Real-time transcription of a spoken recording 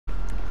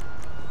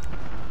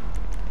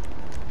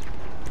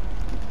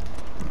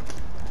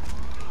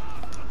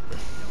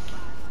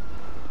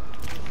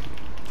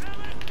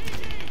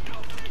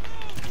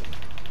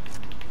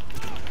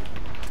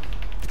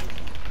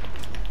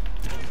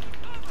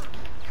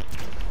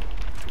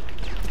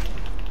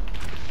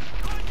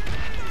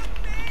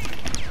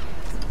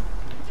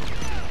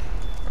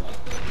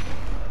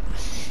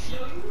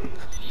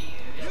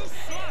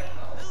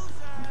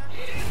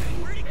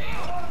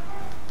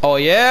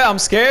yeah, I'm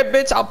scared,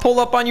 bitch. I'll pull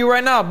up on you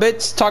right now,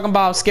 bitch. Talking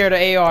about I'm scared of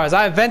ARs.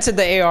 I invented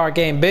the AR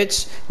game,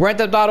 bitch. Grand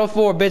Theft Auto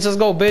 4, bitch. Let's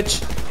go,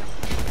 bitch.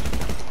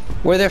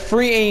 Where they're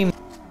free aim.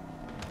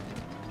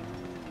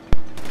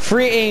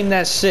 Free aim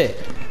that shit.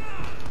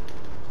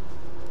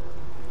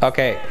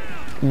 Okay.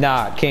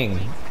 Nah, King.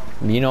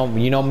 You know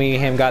me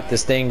and him got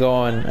this thing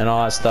going and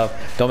all that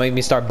stuff. Don't make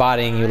me start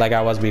bodying you like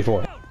I was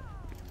before.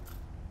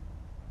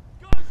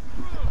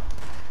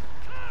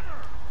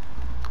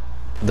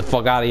 The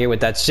fuck out of here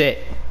with that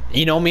shit.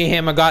 You know me and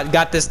him, I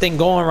got this thing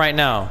going right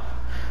now.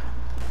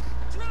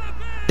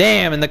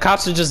 Damn, and the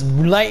cops are just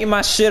lighting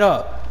my shit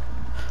up.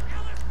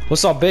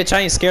 What's up, bitch?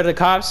 I ain't scared of the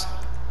cops.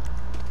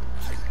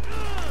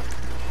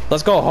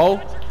 Let's go,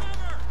 ho.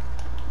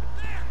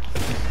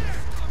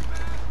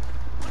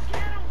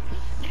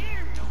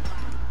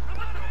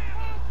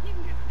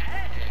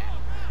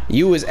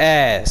 You is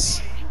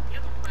ass.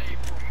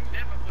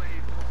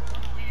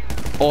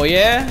 Oh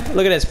yeah?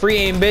 Look at this. Free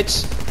aim,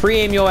 bitch. Free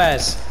aim your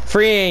ass.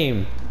 Free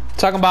aim.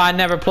 Talking about I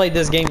never played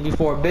this game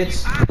before,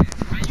 bitch.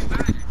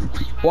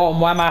 Whoa,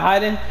 why am I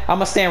hiding? I'm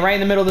gonna stand right in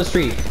the middle of the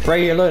street.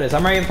 Right here, look at this.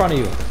 I'm right in front of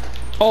you.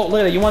 Oh,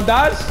 look at it. You want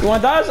dodge? You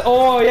want dodge?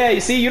 Oh yeah,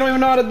 you see, you don't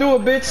even know how to do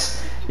it, bitch.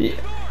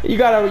 You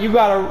gotta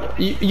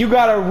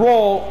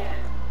roll.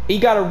 You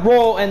gotta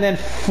roll and then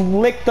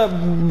flick the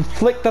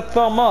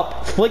thumb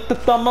up. Flick the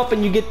thumb up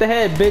and you get the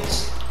head,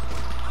 bitch.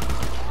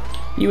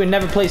 You would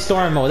never play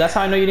story mode. That's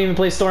how I know you didn't even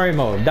play story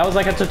mode. That was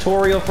like a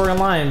tutorial for a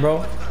line,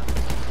 bro.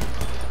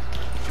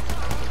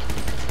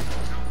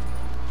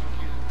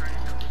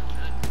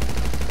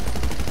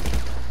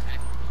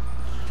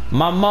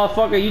 My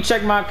motherfucker, you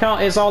check my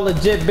account, it's all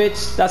legit,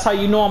 bitch. That's how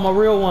you know I'm a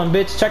real one,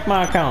 bitch. Check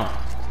my account.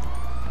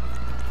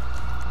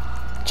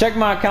 Check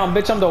my account,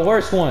 bitch. I'm the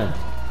worst one.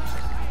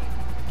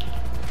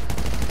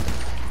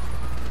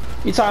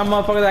 You talking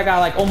motherfucker that got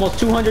like almost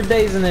 200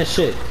 days in this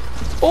shit.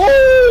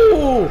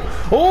 Oh!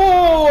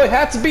 Oh! It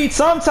had to be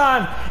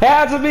sometime. It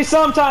had to be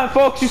sometime,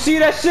 folks. You see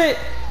that shit?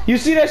 You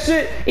see that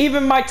shit?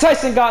 Even Mike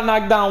Tyson got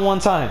knocked down one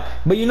time.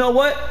 But you know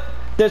what?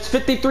 There's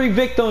 53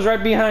 victims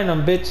right behind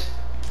him, bitch.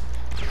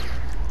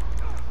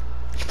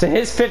 To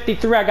his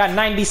 53, I got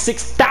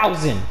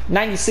 96,000.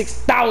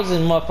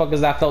 96,000 motherfuckers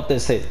that felt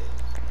this hit.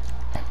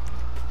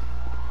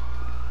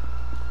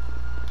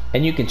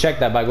 And you can check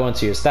that by going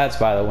to your stats,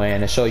 by the way,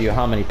 and it'll show you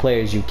how many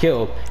players you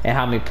killed and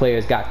how many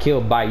players got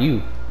killed by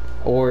you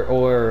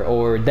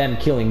or them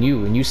killing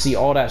you. And you see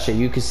all that shit.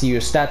 You can see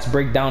your stats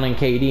break down in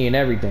KD and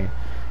everything.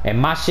 And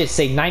my shit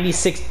say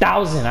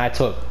 96,000 I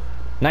took.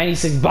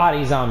 96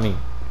 bodies on me.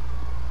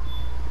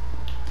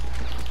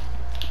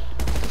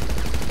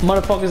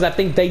 Motherfuckers that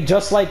think they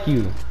just like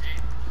you.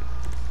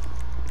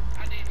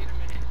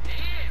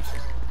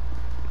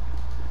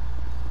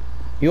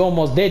 You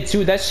almost did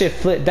too. That shit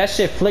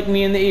flicked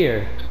me in the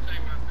ear.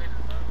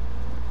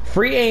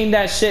 Free aim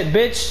that shit,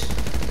 bitch.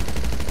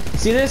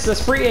 See this?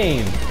 That's free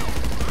aim.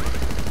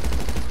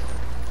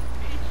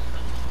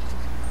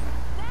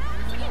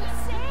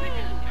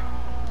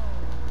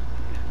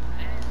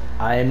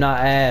 I am not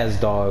ass,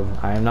 dog.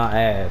 I am not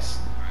ass.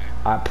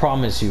 I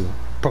promise you.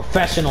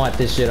 Professional at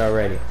this shit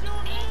already.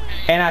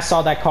 And I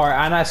saw that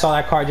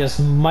car just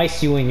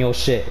mice you in your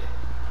shit.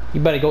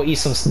 You better go eat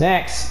some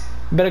snacks.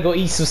 You better go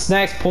eat some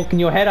snacks, poking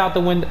your head out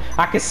the window.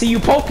 I can see you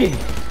poking.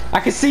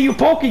 I can see you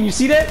poking. You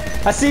see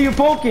that? I see you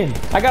poking.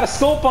 I got a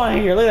scope on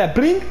here. Look at that.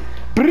 Blink,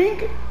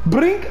 blink,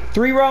 blink.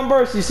 3-round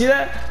burst. You see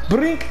that?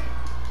 Blink.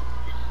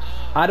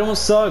 I don't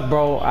suck,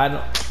 bro. I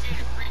don't.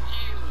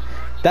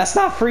 That's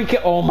not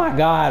freaking. Oh my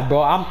god,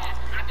 bro.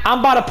 I'm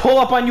about to pull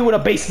up on you with a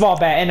baseball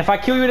bat. And if I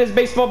kill you with this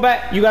baseball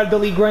bat, you gotta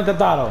delete Grand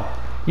Theft Auto.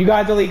 You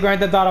gotta delete Grand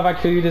Theft Auto if I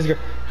kill you with this.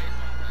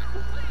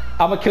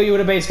 I'm gonna kill you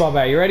with a baseball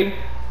bat. You ready?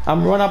 I'm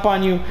gonna run up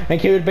on you and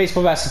kill you with a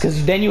baseball bat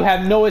because then you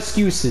have no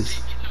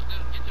excuses.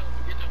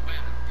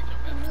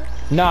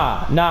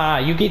 Nah.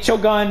 You get your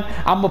gun.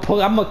 I'm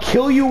gonna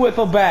kill you with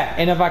a bat.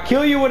 And if I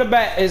kill you with a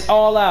bat, it's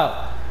all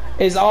out.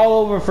 It's all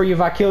over for you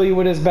if I kill you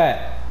with this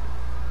bat.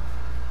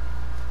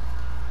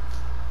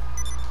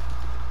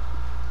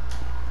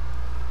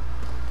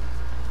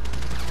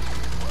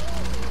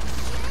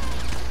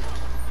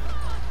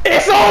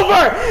 It's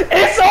over!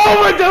 It's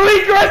over!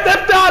 Delete Grand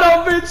Theft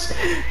Auto, bitch!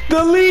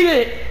 Delete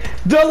it!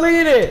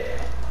 Delete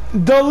it!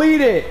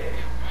 Delete it!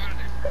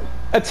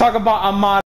 And talk about I'm